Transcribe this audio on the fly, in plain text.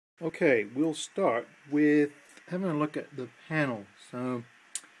Okay, we'll start with having a look at the panel. So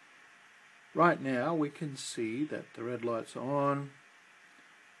right now we can see that the red light's on,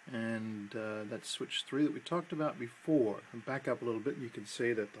 and that's switch 3 that we talked about before. And back up a little bit and you can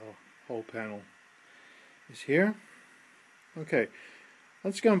see that the whole panel is here. Okay,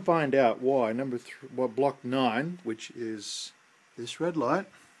 let's go and find out why block 9, which is this red light,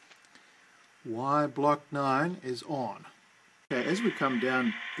 why block 9 is on. Okay, as we come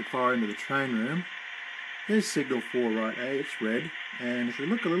down the far end of the train room, here's signal 4 right A, it's red, and if we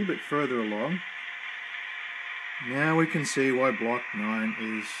look a little bit further along, now we can see why block 9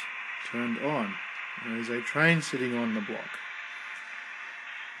 is turned on. There's a train sitting on the block,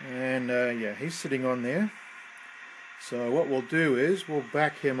 and yeah, he's sitting on there. So what we'll do is we'll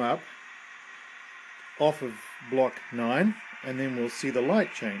back him up off of block 9, and then we'll see the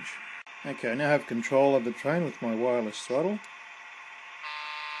light change. Okay, now I have control of the train with my wireless throttle,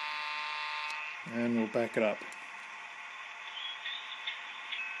 and we'll back it up.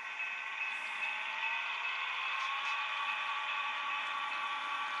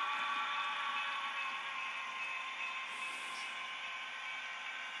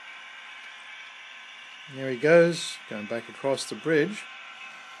 There he goes, going back across the bridge.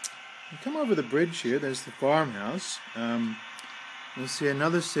 You come over the bridge here, there's the farmhouse. You'll see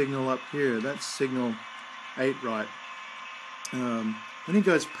another signal up here, that's signal 8 right. When he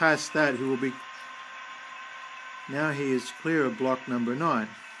goes past that, he will be... Now he is clear of block number 9.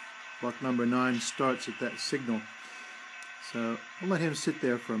 Block number 9 starts at that signal. So we'll let him sit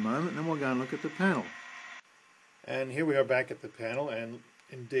there for a moment, and then we'll go and look at the panel. And here we are back at the panel, and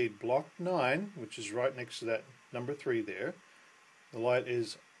indeed block 9, which is right next to that number 3 there, the light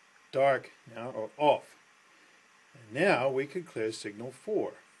is dark now, or off. And now we could clear signal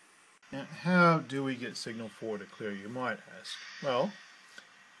 4. Now how do we get signal 4 to clear, you might ask? Well,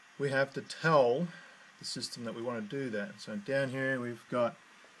 we have to tell the system that we want to do that. So down here we've got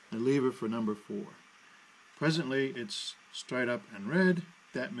the lever for number 4. Presently it's straight up and red.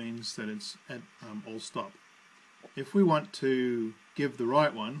 That means that it's at all stop. If we want to give the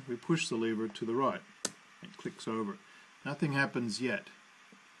right one, we push the lever to the right. It clicks over. Nothing happens yet.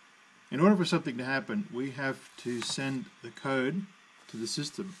 In order for something to happen, we have to send the code to the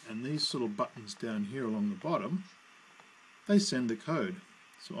system, and these little buttons down here along the bottom, they send the code.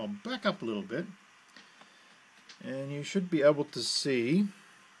 So I'll back up a little bit, and you should be able to see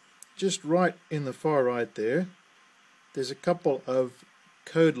just right in the far right there's a couple of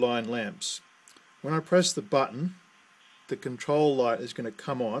code line lamps. When I press the button, the control light is going to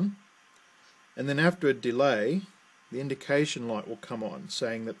come on, and then after a delay the indication light will come on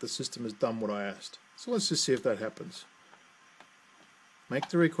saying that the system has done what I asked. So let's just see if that happens. Make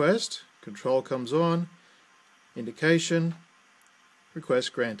the request, control comes on, indication,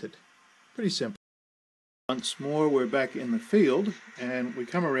 request granted. Pretty simple. Once more we're back in the field, and we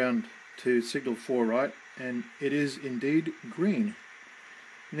come around to signal 4 right, and it is indeed green.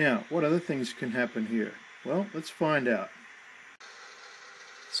 Now, what other things can happen here? Well, let's find out.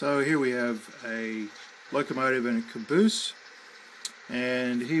 So here we have a locomotive and a caboose,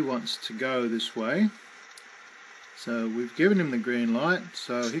 and he wants to go this way. So we've given him the green light,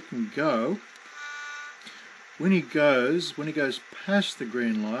 so he can go. When he goes past the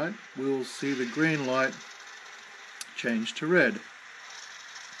green light, we'll see the green light change to red.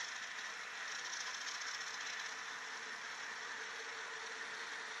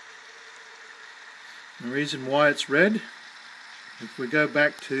 The reason why it's red, if we go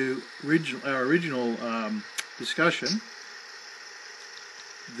back to our original discussion,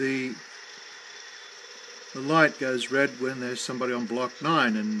 the light goes red when there's somebody on block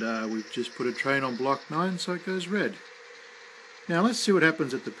 9, and we've just put a train on block 9, so it goes red. Now let's see what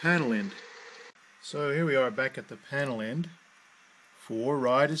happens at the panel end. So here we are back at the panel end. 4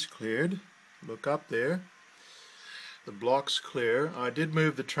 right is cleared. Look up there. The block's clear. I did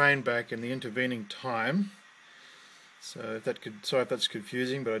move the train back in the intervening time, so sorry if that's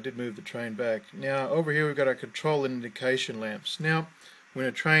confusing, but I did move the train back. Now over here we've got our control and indication lamps. Now when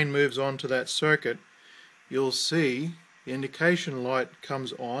a train moves on to that circuit, you'll see the indication light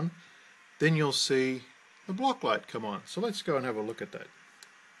comes on, then you'll see the block light come on. So let's go and have a look at that.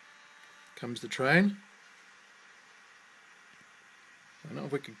 Comes the train. I don't know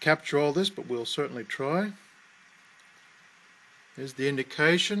if we can capture all this, but we'll certainly try. There's the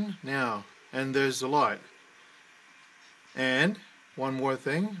indication now, and there's the light. And one more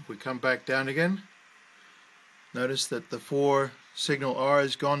thing, if we come back down again, notice that the 4 signal R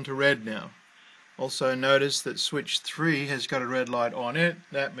has gone to red now. Also notice that switch 3 has got a red light on it.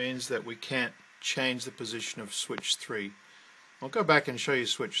 That means that we can't change the position of switch 3. I'll go back and show you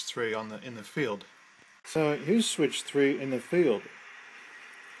switch 3 in the field. So here's switch 3 in the field.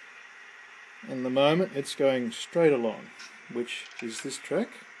 In the moment it's going straight along, which is this track.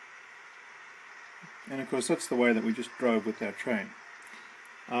 And of course that's the way that we just drove with our train.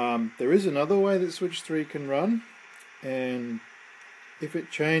 There is another way that switch 3 can run, and if it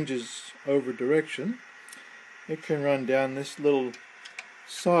changes over direction, it can run down this little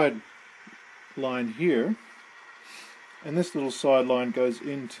side line here, and this little side line goes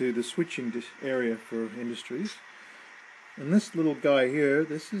into the switching area for industries. And this little guy here,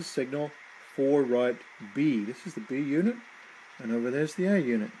 this is signal 4 right B. This is the B unit, and over there's the A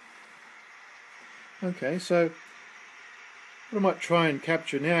unit. Okay, so what I might try and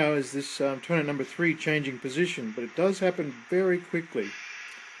capture now is this turnout number 3 changing position, but it does happen very quickly.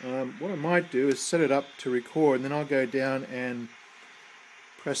 What I might do is set it up to record, and then I'll go down and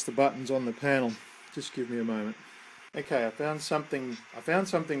press the buttons on the panel. Just give me a moment. Okay, I found something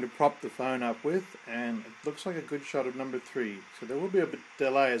to prop the phone up with, and it looks like a good shot of number 3. So there will be a bit of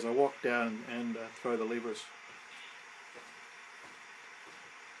delay as I walk down and throw the levers.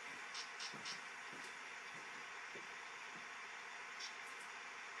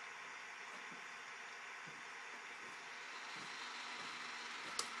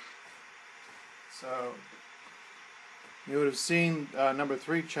 So you would have seen number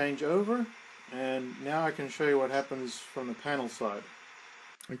 3 change over, and now I can show you what happens from the panel side.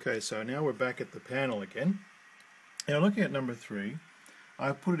 Okay, so now we're back at the panel again. Now looking at number 3,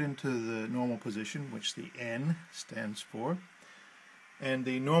 I've put it into the normal position, which the N stands for. And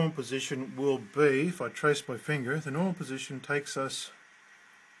the normal position will be, if I trace my finger, the normal position takes us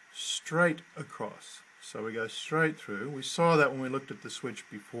straight across. So we go straight through. We saw that when we looked at the switch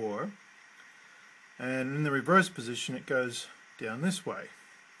before. And in the reverse position it goes down this way,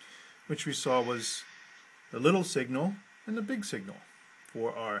 which we saw was the little signal and the big signal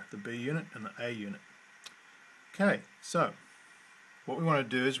for the B unit and the A unit. Okay, so what we want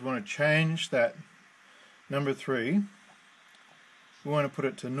to do is we want to change that number 3. We want to put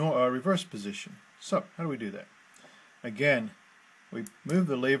it to reverse position. So how do we do that? Again, we move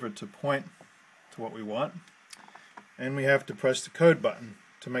the lever to point to what we want, and we have to press the code button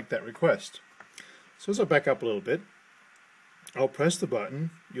to make that request. So as I back up a little bit, I'll press the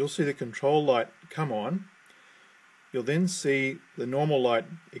button, you'll see the control light come on, you'll then see the normal light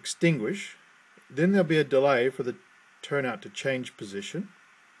extinguish, then there'll be a delay for the turnout to change position,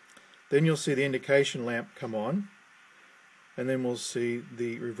 then you'll see the indication lamp come on, and then we'll see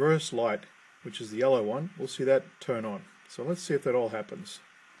the reverse light, which is the yellow one, we'll see that turn on. So let's see if that all happens.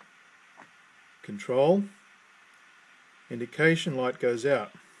 Control, indication light goes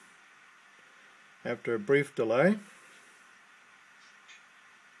out. After a brief delay,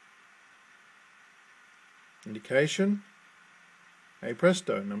 indication, hey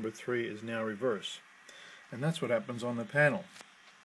presto, number 3 is now reverse. And that's what happens on the panel.